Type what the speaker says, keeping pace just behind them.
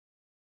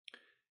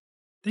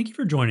Thank you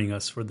for joining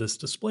us for this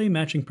display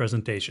matching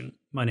presentation.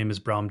 My name is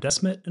Bram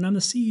Desmet, and I'm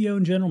the CEO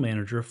and General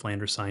Manager of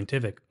Flanders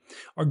Scientific.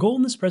 Our goal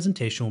in this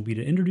presentation will be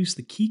to introduce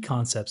the key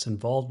concepts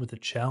involved with the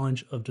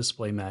challenge of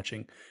display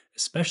matching,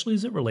 especially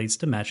as it relates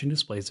to matching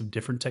displays of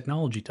different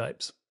technology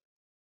types.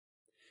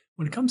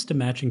 When it comes to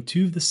matching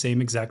two of the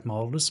same exact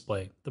model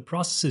display, the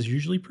process is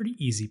usually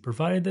pretty easy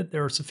provided that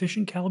there are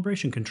sufficient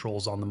calibration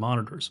controls on the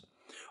monitors.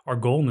 Our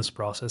goal in this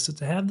process is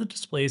to have the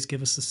displays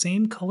give us the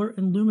same color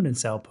and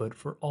luminance output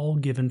for all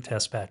given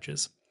test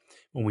patches.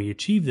 When we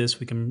achieve this,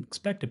 we can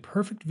expect a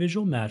perfect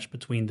visual match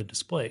between the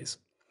displays.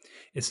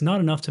 It's not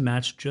enough to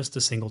match just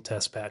a single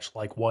test patch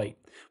like white.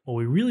 What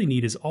we really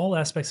need is all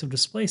aspects of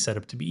display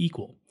setup to be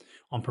equal.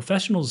 On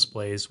professional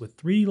displays with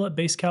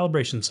 3D-based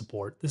calibration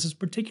support, this is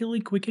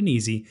particularly quick and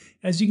easy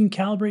as you can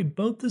calibrate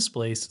both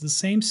displays to the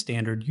same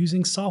standard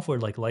using software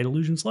like Light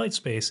Illusion's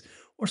Lightspace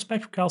or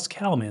SPECTRAL's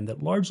CalMan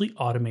that largely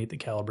automate the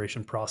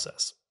calibration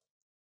process.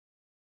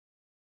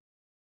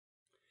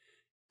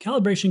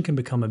 Calibration can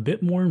become a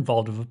bit more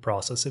involved of a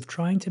process if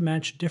trying to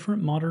match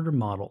different monitor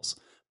models,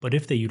 but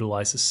if they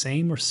utilize the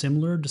same or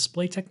similar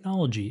display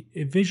technology,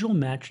 a visual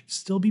match should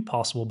still be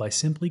possible by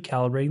simply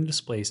calibrating the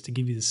displays to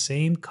give you the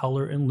same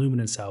color and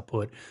luminance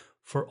output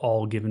for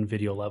all given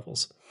video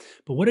levels.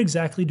 But what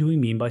exactly do we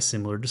mean by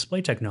similar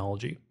display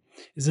technology?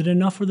 Is it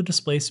enough for the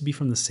displays to be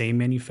from the same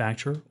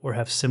manufacturer or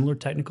have similar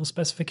technical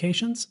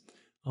specifications?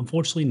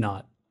 Unfortunately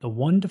not. The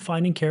one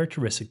defining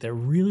characteristic that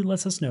really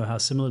lets us know how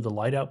similar the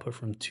light output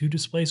from two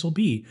displays will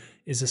be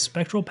is the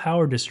spectral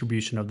power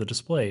distribution of the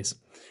displays.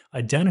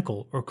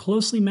 Identical or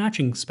closely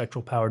matching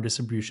spectral power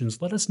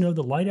distributions let us know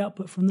the light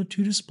output from the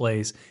two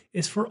displays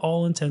is for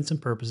all intents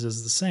and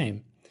purposes the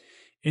same.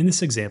 In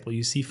this example,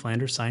 you see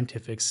Flanders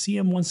Scientific's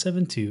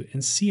CM172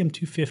 and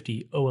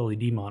CM250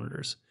 OLED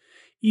monitors.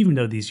 Even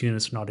though these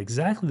units are not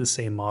exactly the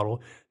same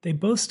model, they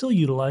both still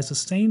utilize the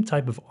same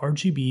type of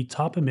RGB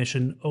top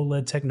emission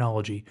OLED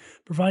technology,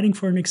 providing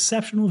for an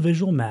exceptional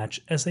visual match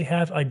as they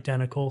have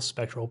identical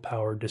spectral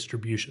power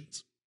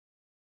distributions.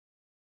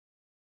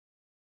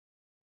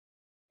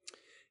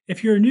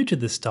 If you're new to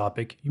this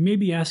topic, you may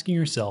be asking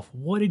yourself,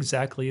 what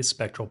exactly is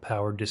spectral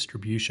power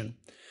distribution?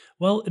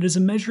 Well, it is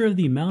a measure of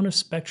the amount of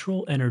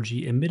spectral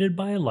energy emitted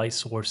by a light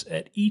source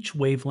at each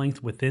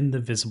wavelength within the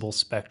visible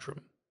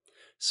spectrum.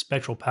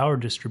 Spectral power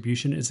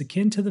distribution is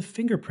akin to the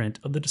fingerprint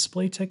of the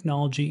display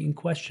technology in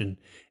question,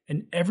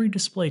 and every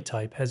display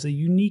type has a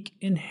unique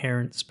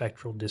inherent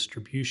spectral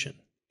distribution.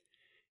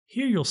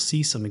 Here you'll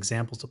see some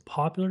examples of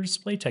popular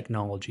display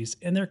technologies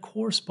and their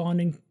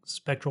corresponding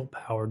spectral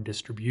power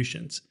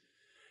distributions.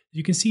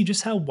 You can see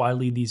just how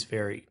widely these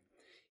vary.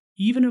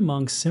 Even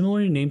among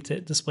similarly named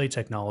display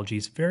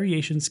technologies,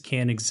 variations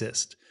can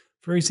exist.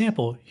 For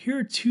example, here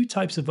are two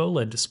types of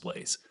OLED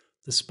displays.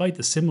 Despite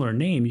the similar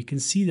name, you can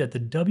see that the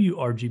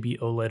WRGB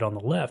OLED on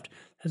the left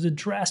has a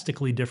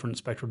drastically different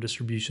spectral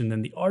distribution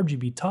than the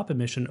RGB top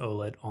emission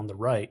OLED on the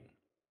right.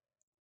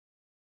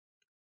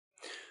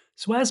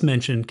 So as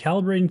mentioned,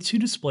 calibrating two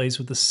displays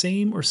with the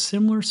same or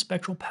similar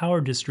spectral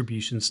power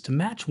distributions to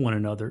match one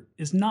another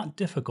is not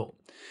difficult.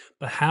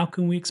 But how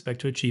can we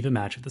expect to achieve a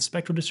match if the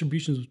spectral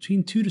distributions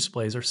between two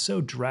displays are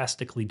so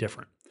drastically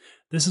different?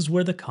 This is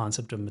where the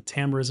concept of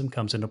metamerism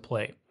comes into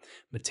play.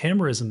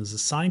 Metamerism is a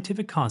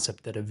scientific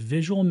concept that a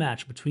visual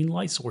match between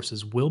light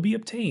sources will be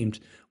obtained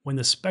when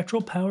the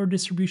spectral power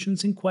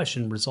distributions in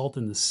question result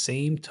in the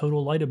same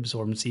total light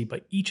absorbency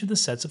by each of the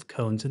sets of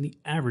cones in the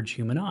average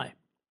human eye.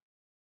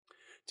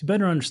 To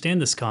better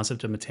understand this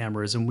concept of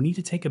metamerism, we need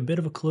to take a bit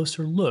of a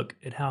closer look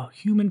at how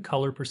human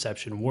color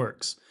perception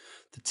works.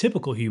 The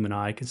typical human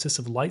eye consists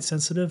of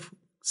light-sensitive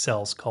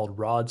cells called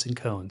rods and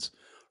cones.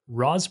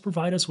 Rods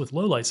provide us with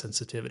low light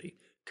sensitivity.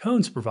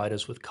 Cones provide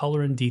us with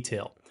color and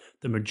detail.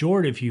 The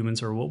majority of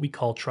humans are what we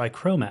call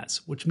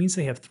trichromats, which means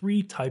they have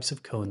three types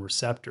of cone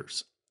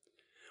receptors.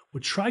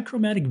 With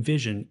trichromatic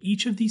vision,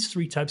 each of these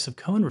three types of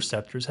cone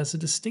receptors has a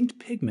distinct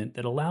pigment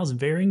that allows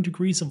varying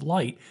degrees of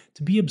light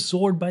to be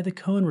absorbed by the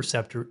cone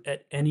receptor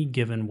at any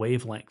given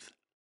wavelength.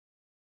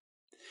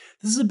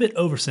 This is a bit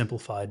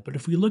oversimplified, but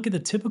if we look at the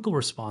typical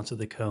response of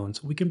the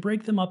cones, we can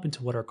break them up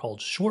into what are called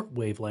short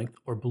wavelength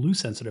or blue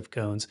sensitive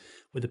cones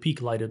with a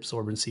peak light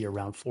absorbency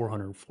around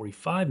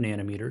 445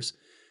 nanometers,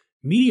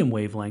 medium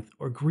wavelength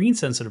or green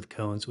sensitive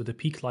cones with a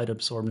peak light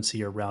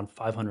absorbency around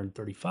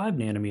 535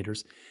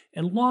 nanometers,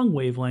 and long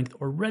wavelength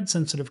or red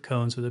sensitive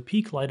cones with a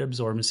peak light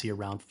absorbency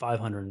around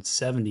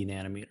 570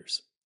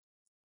 nanometers.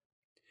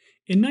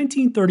 In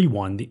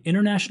 1931, the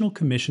International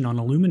Commission on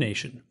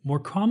Illumination, more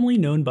commonly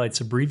known by its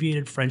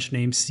abbreviated French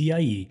name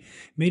CIE,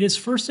 made its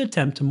first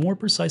attempt to more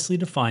precisely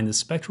define the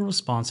spectral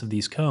response of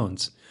these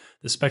cones.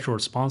 The spectral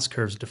response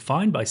curves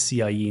defined by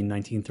CIE in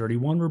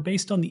 1931 were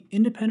based on the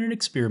independent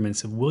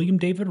experiments of William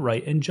David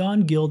Wright and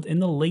John Guild in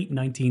the late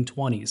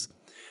 1920s.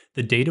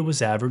 The data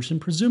was averaged and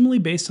presumably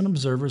based on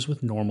observers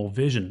with normal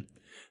vision.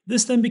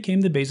 This then became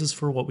the basis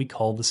for what we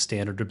call the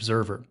standard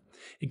observer.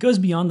 It goes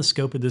beyond the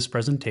scope of this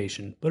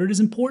presentation, but it is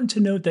important to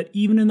note that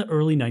even in the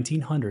early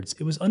 1900s,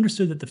 it was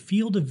understood that the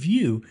field of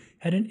view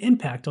had an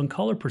impact on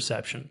color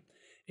perception.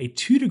 A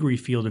 2-degree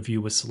field of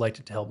view was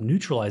selected to help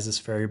neutralize this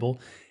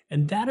variable,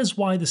 and that is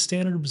why the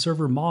standard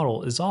observer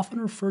model is often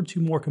referred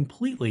to more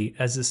completely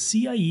as the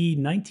CIE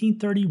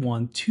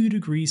 1931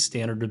 2-degree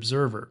standard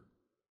observer.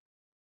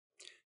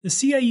 The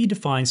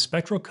CIE-defined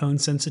spectral cone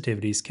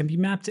sensitivities can be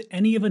mapped to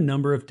any of a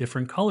number of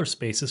different color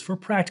spaces for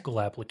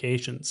practical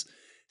applications.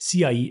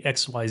 CIE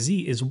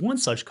XYZ is one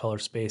such color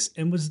space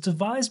and was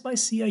devised by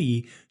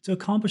CIE to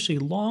accomplish a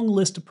long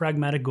list of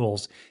pragmatic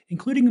goals,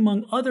 including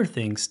among other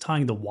things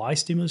tying the Y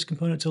stimulus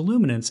component to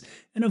luminance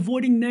and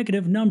avoiding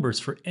negative numbers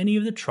for any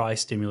of the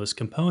tri-stimulus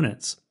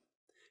components.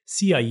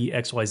 CIE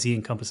XYZ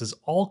encompasses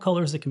all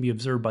colors that can be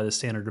observed by the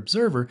standard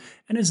observer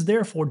and is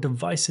therefore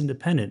device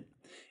independent.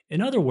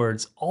 In other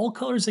words, all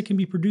colors that can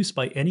be produced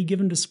by any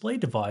given display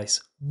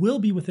device will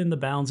be within the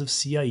bounds of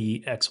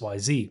CIE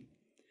XYZ.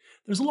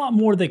 There's a lot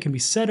more that can be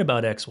said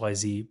about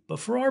XYZ, but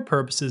for our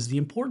purposes, the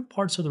important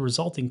parts are the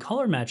resulting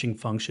color matching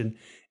function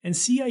and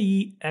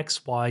CIE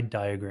XY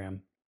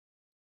diagram.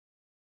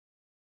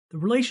 The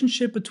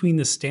relationship between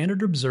the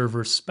standard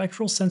observer's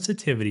spectral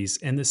sensitivities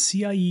and the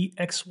CIE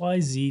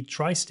XYZ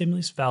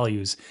tri-stimulus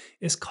values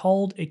is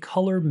called a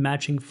color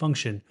matching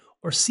function,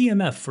 or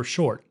CMF for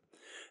short.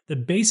 The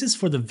basis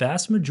for the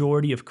vast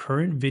majority of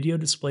current video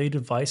display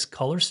device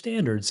color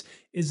standards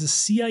is the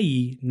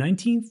CIE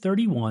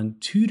 1931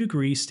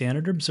 2-degree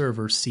standard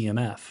observer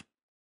CMF.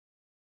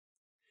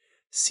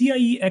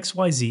 CIE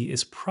XYZ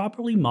is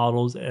properly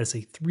modeled as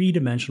a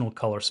 3-dimensional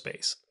color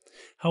space.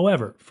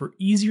 However, for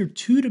easier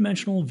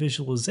 2-dimensional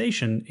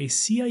visualization, a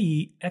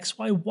CIE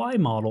XYY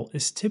model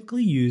is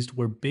typically used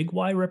where big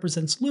Y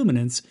represents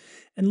luminance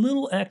and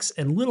little x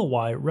and little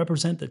y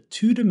represent the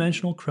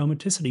 2-dimensional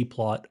chromaticity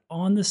plot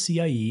on the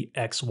CIE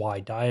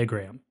XY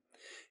diagram.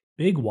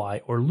 Big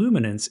Y, or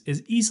luminance,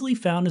 is easily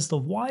found as the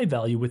Y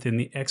value within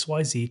the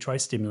XYZ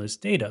tri-stimulus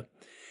data.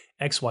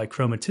 XY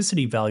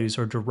chromaticity values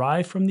are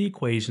derived from the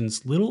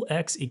equations little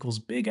x equals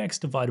big X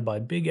divided by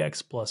big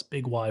X plus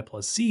big Y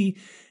plus Z,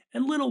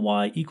 and little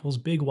y equals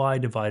big Y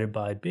divided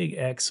by big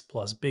X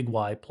plus big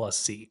Y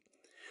plus Z.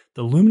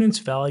 The luminance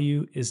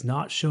value is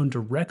not shown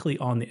directly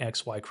on the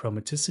XY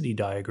chromaticity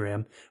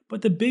diagram,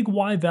 but the big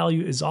Y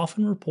value is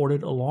often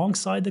reported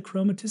alongside the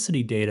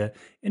chromaticity data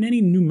in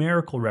any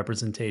numerical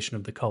representation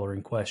of the color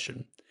in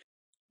question.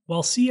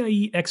 While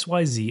CIE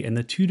XYZ and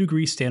the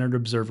 2-degree standard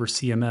observer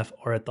CMF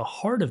are at the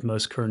heart of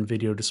most current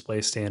video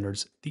display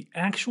standards, the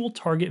actual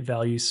target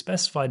values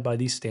specified by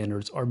these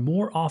standards are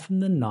more often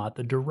than not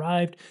the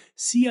derived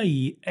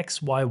CIE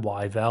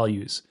XYY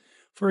values.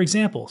 For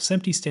example,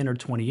 SMPTE Standard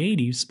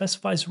 2080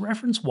 specifies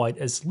reference white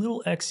as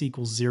little x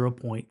equals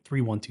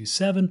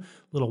 0.3127,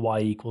 little y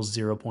equals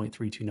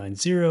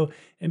 0.3290,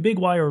 and big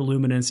Y, or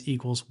luminance,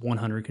 equals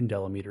 100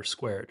 candela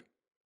squared.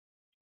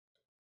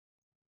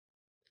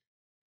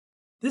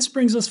 This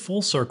brings us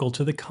full circle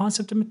to the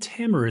concept of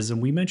metamerism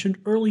we mentioned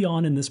early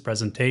on in this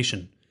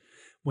presentation.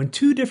 When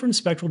two different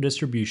spectral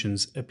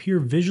distributions appear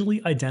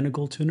visually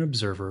identical to an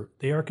observer,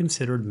 they are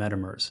considered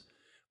metamers.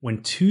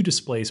 When two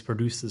displays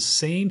produce the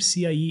same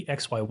CIE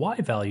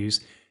XYY values,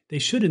 they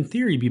should in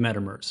theory be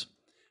metamers.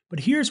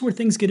 But here's where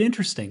things get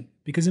interesting,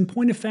 because in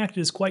point of fact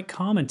it is quite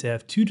common to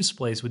have two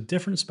displays with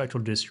different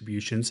spectral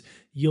distributions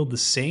yield the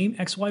same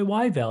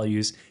XYY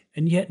values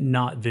and yet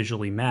not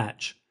visually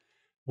match.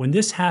 When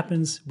this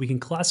happens, we can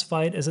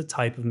classify it as a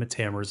type of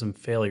metamerism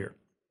failure.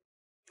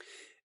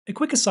 A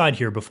quick aside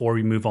here before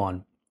we move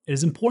on. It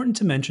is important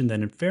to mention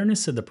that in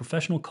fairness to the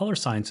professional color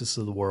scientists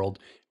of the world,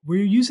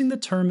 we're using the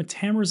term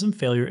metamerism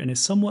failure in a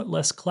somewhat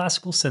less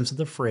classical sense of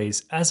the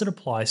phrase as it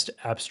applies to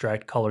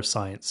abstract color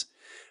science.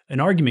 An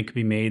argument could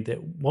be made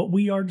that what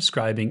we are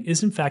describing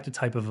is in fact a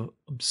type of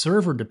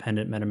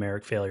observer-dependent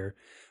metameric failure,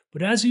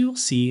 but as you will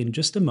see in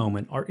just a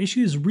moment, our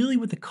issue is really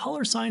with the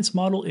color science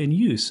model in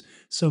use,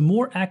 so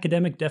more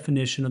academic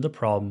definition of the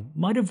problem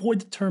might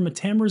avoid the term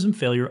metamerism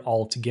failure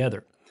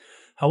altogether.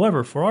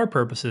 However, for our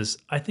purposes,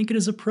 I think it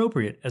is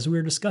appropriate as we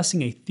are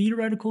discussing a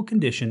theoretical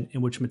condition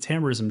in which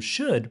metamerism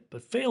should,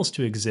 but fails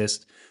to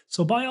exist,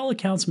 so by all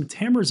accounts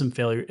metamerism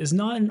failure is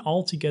not an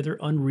altogether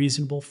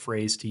unreasonable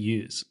phrase to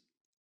use.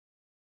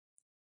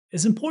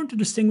 It's important to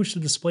distinguish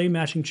the display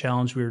matching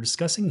challenge we are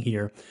discussing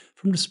here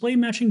from display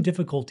matching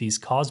difficulties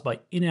caused by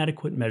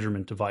inadequate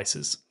measurement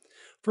devices.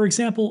 For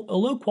example, a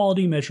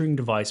low-quality measuring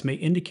device may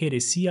indicate a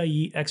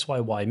CIE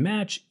XYY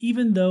match,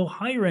 even though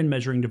higher-end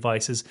measuring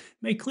devices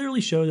may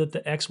clearly show that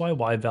the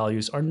XYY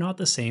values are not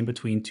the same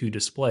between two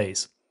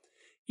displays.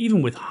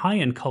 Even with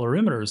high-end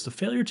colorimeters, the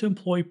failure to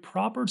employ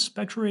proper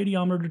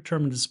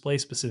spectroradiometer-determined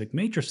display-specific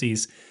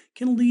matrices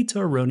can lead to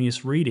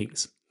erroneous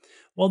readings.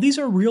 While these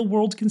are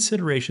real-world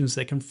considerations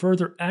that can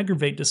further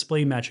aggravate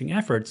display matching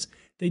efforts,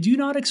 they do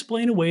not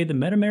explain away the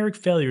metameric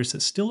failures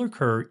that still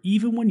occur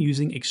even when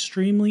using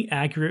extremely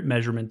accurate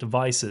measurement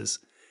devices.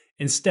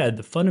 Instead,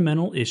 the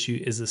fundamental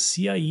issue is the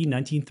CIE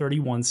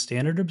 1931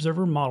 standard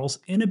observer model's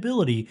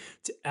inability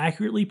to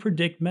accurately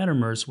predict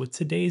metamers with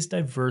today's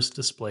diverse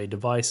display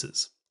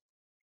devices.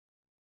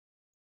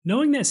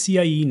 Knowing that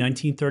CIE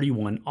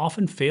 1931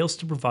 often fails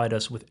to provide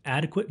us with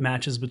adequate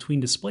matches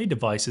between display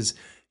devices,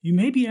 you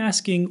may be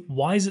asking,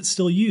 why is it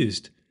still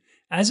used?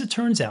 As it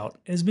turns out,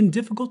 it has been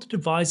difficult to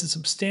devise a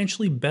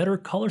substantially better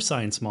color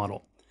science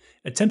model.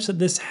 Attempts at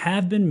this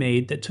have been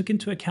made that took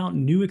into account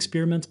new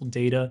experimental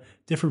data,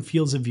 different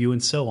fields of view,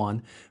 and so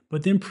on,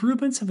 but the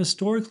improvements have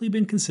historically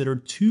been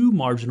considered too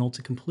marginal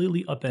to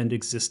completely upend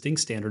existing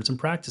standards and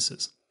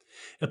practices.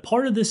 A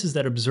part of this is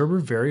that observer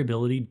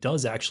variability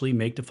does actually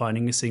make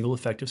defining a single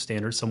effective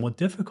standard somewhat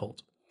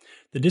difficult.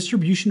 The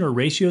distribution or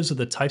ratios of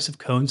the types of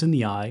cones in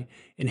the eye,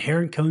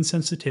 inherent cone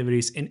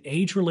sensitivities, and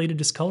age-related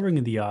discoloring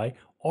of the eye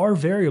are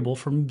variable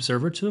from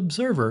observer to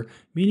observer,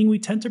 meaning we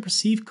tend to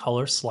perceive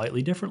color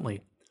slightly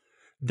differently.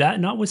 That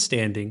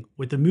notwithstanding,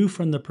 with the move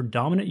from the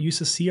predominant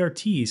use of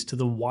CRTs to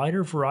the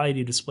wider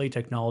variety of display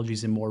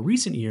technologies in more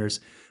recent years,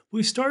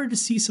 we've started to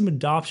see some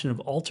adoption of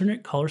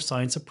alternate color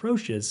science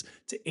approaches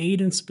to aid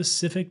in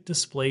specific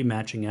display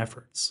matching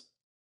efforts.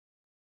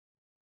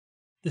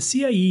 The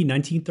CIE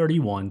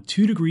 1931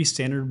 2-degree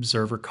standard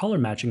observer color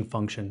matching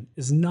function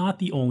is not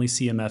the only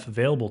CMF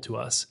available to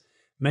us.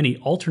 Many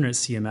alternate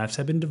CMFs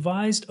have been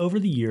devised over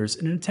the years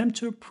in an attempt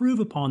to improve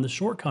upon the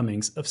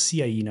shortcomings of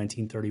CIE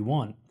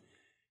 1931.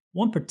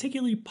 One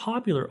particularly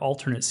popular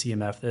alternate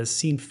CMF that has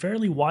seen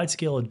fairly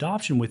wide-scale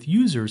adoption with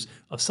users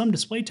of some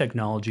display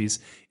technologies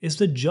is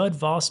the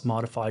Judd-Voss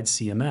modified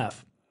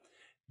CMF.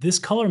 This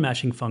color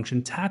matching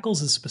function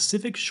tackles a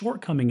specific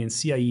shortcoming in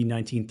CIE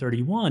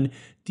 1931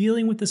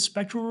 dealing with the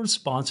spectral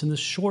response in the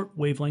short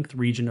wavelength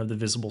region of the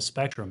visible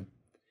spectrum.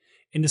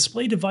 In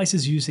display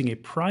devices using a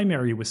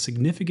primary with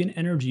significant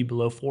energy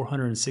below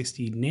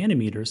 460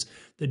 nanometers,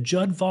 the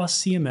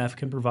Judd-Voss CMF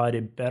can provide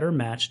a better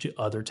match to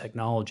other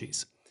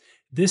technologies.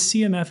 This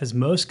CMF is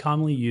most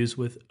commonly used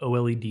with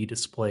OLED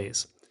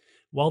displays.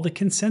 While the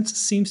consensus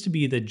seems to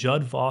be that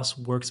Judd-Voss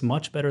works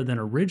much better than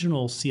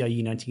original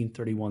CIE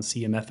 1931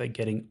 CMF at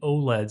getting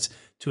OLEDs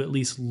to at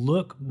least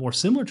look more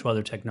similar to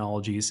other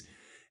technologies,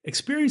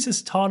 experience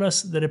has taught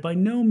us that it by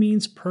no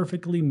means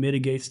perfectly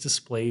mitigates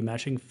display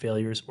matching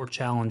failures or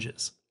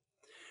challenges.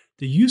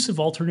 The use of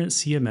alternate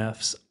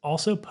CMFs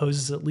also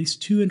poses at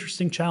least two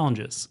interesting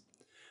challenges.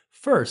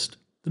 First,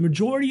 the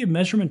majority of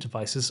measurement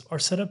devices are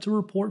set up to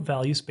report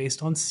values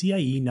based on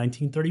CIE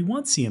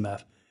 1931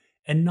 CMF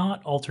and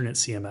not alternate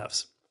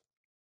CMFs.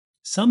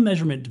 Some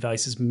measurement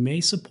devices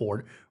may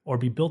support or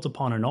be built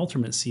upon an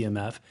alternate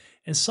CMF,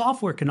 and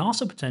software can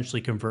also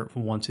potentially convert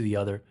from one to the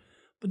other,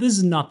 but this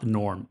is not the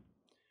norm.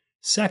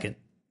 Second,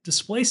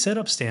 display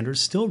setup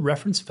standards still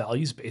reference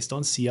values based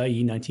on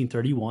CIE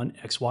 1931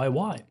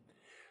 XYY.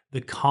 The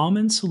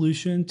common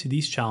solution to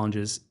these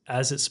challenges,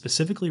 as it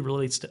specifically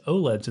relates to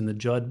OLEDs in the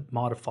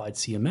Judd-modified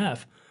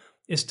CMF,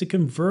 is to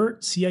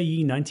convert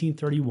CIE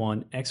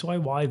 1931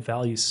 XYY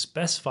values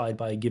specified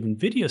by a given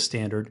video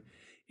standard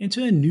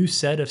into a new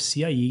set of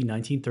CIE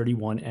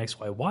 1931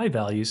 XYY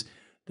values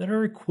that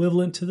are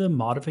equivalent to the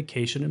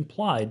modification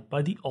implied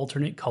by the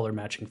alternate color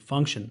matching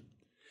function.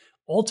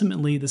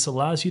 Ultimately, this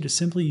allows you to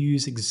simply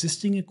use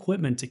existing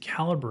equipment to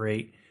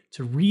calibrate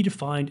to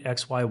redefined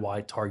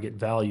XYY target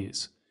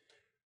values.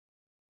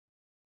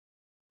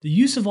 The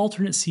use of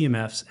alternate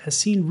CMFs has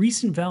seen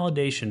recent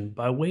validation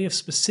by way of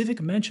specific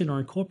mention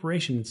or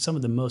incorporation in some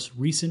of the most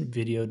recent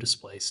video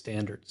display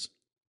standards.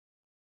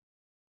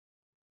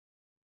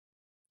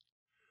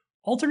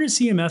 Alternate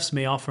CMFs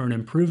may offer an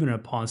improvement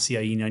upon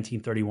CIE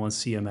 1931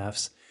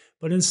 CMFs,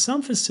 but in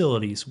some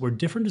facilities where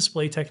different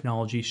display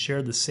technologies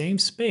share the same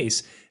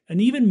space,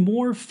 an even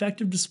more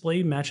effective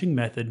display matching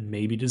method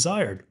may be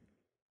desired.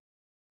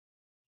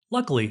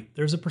 Luckily,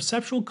 there's a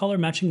perceptual color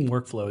matching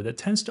workflow that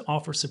tends to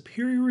offer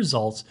superior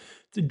results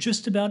to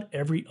just about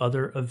every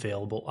other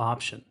available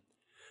option.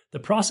 The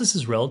process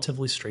is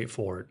relatively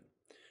straightforward.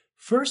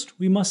 First,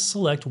 we must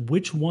select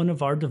which one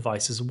of our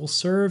devices will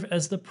serve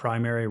as the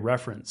primary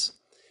reference.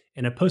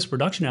 In a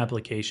post-production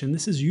application,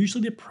 this is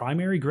usually the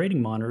primary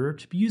grading monitor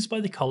to be used by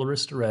the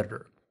colorist or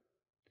editor.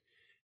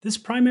 This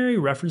primary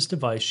reference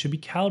device should be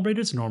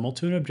calibrated as normal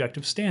to an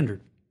objective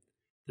standard.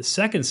 The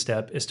second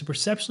step is to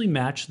perceptually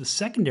match the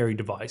secondary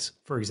device,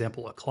 for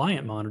example a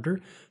client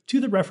monitor, to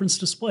the reference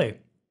display.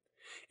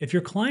 If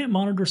your client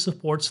monitor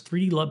supports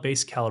 3D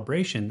LUT-based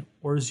calibration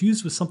or is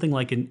used with something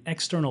like an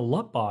external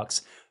LUT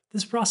box,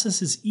 this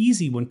process is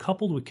easy when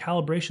coupled with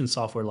calibration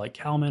software like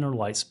CalMan or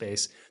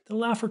Lightspace that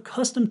allow for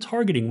custom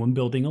targeting when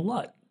building a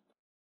LUT.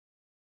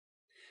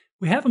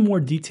 We have a more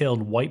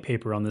detailed white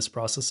paper on this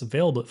process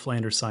available at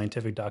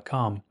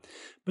flandersscientific.com,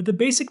 but the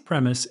basic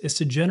premise is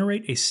to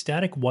generate a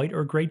static white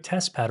or gray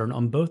test pattern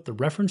on both the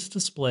reference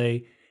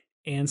display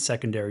and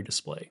secondary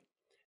display.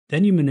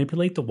 Then you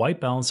manipulate the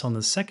white balance on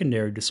the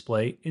secondary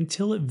display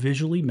until it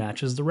visually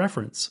matches the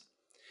reference.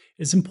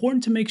 It's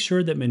important to make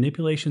sure that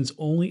manipulations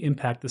only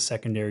impact the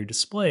secondary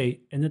display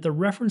and that the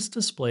reference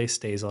display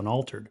stays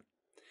unaltered.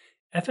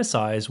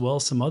 FSI, as well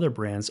as some other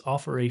brands,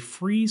 offer a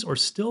freeze or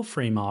still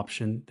frame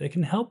option that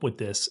can help with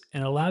this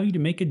and allow you to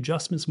make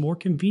adjustments more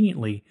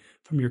conveniently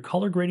from your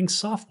color grading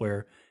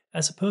software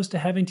as opposed to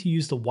having to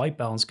use the white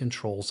balance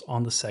controls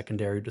on the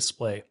secondary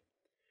display.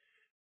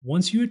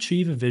 Once you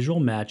achieve a visual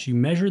match, you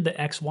measure the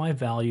XY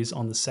values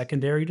on the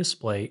secondary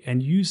display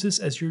and use this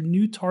as your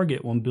new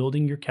target when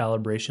building your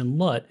calibration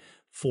LUT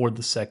for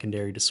the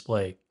secondary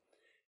display.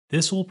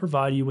 This will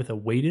provide you with a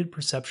weighted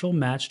perceptual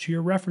match to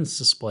your reference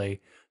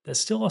display that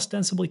still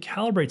ostensibly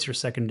calibrates your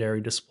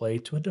secondary display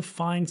to a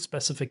defined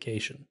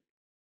specification.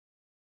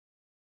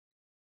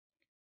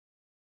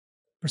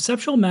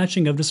 Perceptual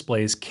matching of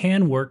displays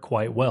can work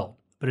quite well,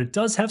 but it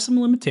does have some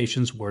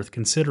limitations worth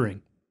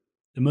considering.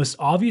 The most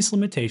obvious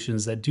limitation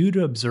is that due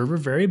to observer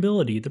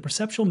variability, the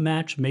perceptual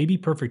match may be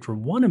perfect for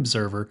one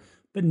observer,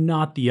 but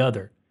not the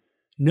other.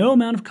 No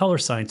amount of color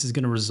science is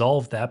going to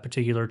resolve that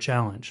particular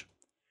challenge.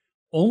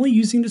 Only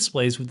using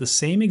displays with the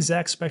same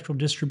exact spectral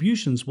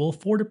distributions will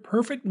afford a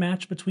perfect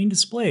match between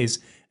displays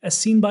as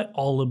seen by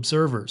all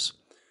observers.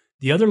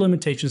 The other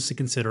limitations to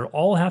consider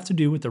all have to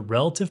do with the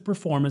relative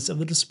performance of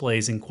the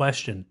displays in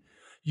question.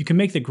 You can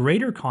make the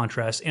greater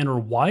contrast and or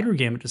wider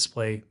gamut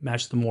display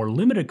match the more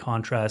limited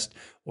contrast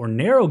or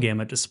narrow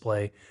gamut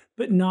display,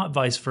 but not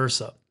vice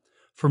versa.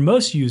 For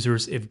most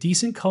users, if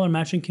decent color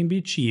matching can be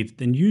achieved,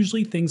 then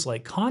usually things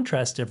like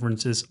contrast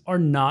differences are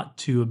not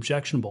too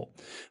objectionable.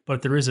 But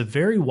if there is a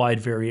very wide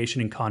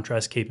variation in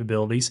contrast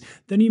capabilities,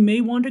 then you may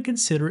want to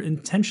consider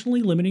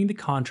intentionally limiting the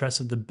contrast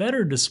of the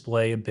better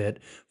display a bit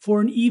for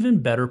an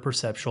even better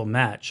perceptual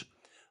match.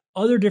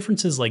 Other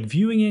differences like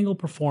viewing angle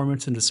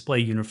performance and display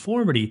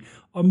uniformity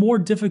are more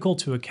difficult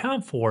to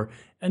account for,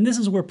 and this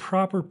is where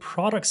proper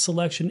product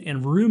selection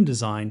and room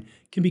design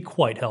can be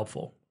quite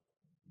helpful.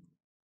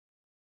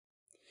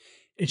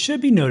 It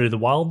should be noted that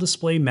while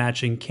display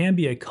matching can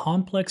be a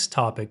complex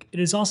topic, it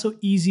is also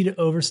easy to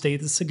overstate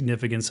the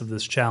significance of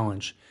this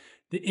challenge.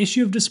 The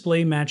issue of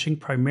display matching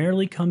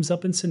primarily comes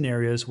up in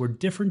scenarios where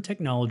different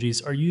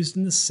technologies are used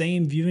in the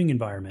same viewing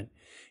environment.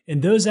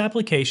 In those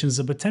applications,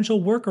 the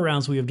potential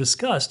workarounds we have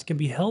discussed can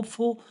be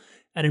helpful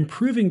at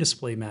improving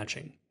display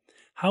matching.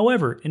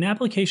 However, in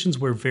applications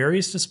where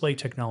various display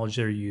technologies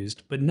are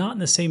used, but not in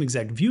the same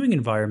exact viewing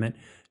environment,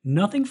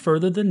 nothing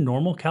further than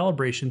normal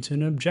calibration to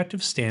an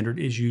objective standard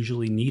is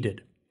usually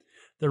needed.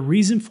 The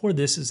reason for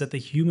this is that the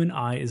human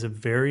eye is a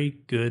very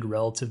good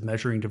relative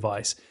measuring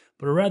device,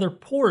 but a rather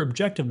poor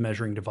objective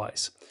measuring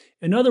device.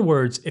 In other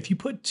words, if you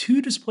put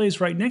two displays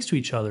right next to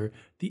each other,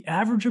 the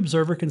average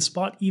observer can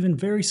spot even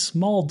very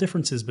small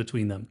differences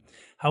between them.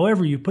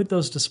 However, you put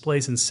those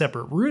displays in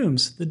separate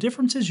rooms, the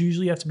differences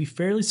usually have to be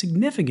fairly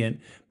significant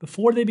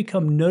before they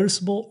become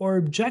noticeable or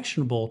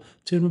objectionable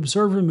to an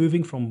observer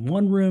moving from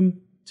one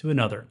room to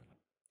another.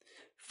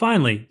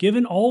 Finally,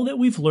 given all that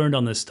we've learned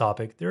on this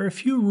topic, there are a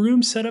few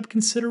room setup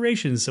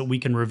considerations that we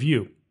can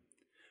review.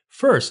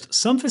 First,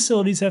 some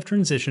facilities have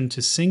transitioned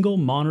to single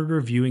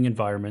monitor viewing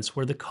environments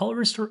where the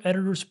colorist or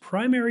editor's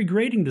primary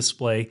grading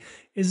display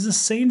is the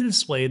same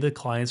display the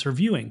clients are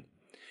viewing.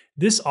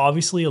 This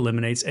obviously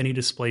eliminates any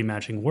display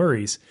matching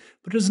worries,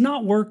 but does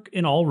not work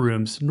in all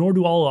rooms, nor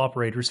do all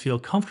operators feel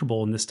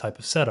comfortable in this type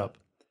of setup.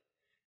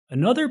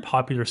 Another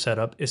popular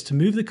setup is to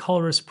move the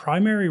colorist's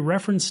primary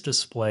reference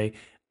display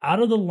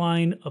out of the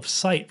line of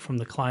sight from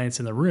the clients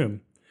in the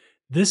room.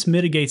 This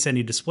mitigates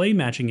any display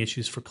matching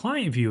issues for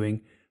client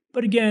viewing,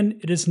 but again,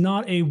 it is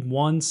not a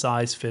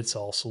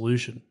one-size-fits-all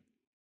solution.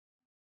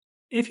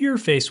 If you're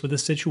faced with a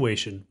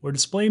situation where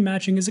display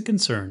matching is a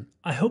concern,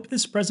 I hope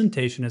this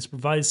presentation has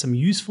provided some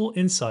useful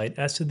insight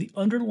as to the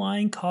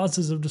underlying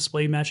causes of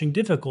display matching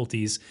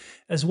difficulties,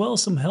 as well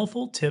as some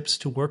helpful tips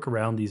to work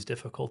around these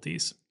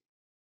difficulties.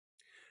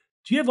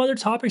 Do you have other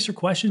topics or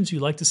questions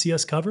you'd like to see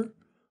us cover?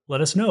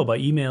 Let us know by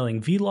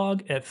emailing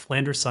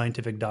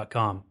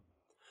vlog@flandersscientific.com.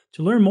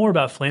 To learn more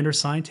about Flanders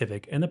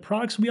Scientific and the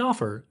products we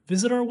offer,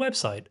 visit our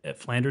website at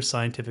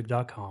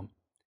flandersscientific.com.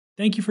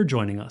 Thank you for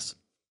joining us.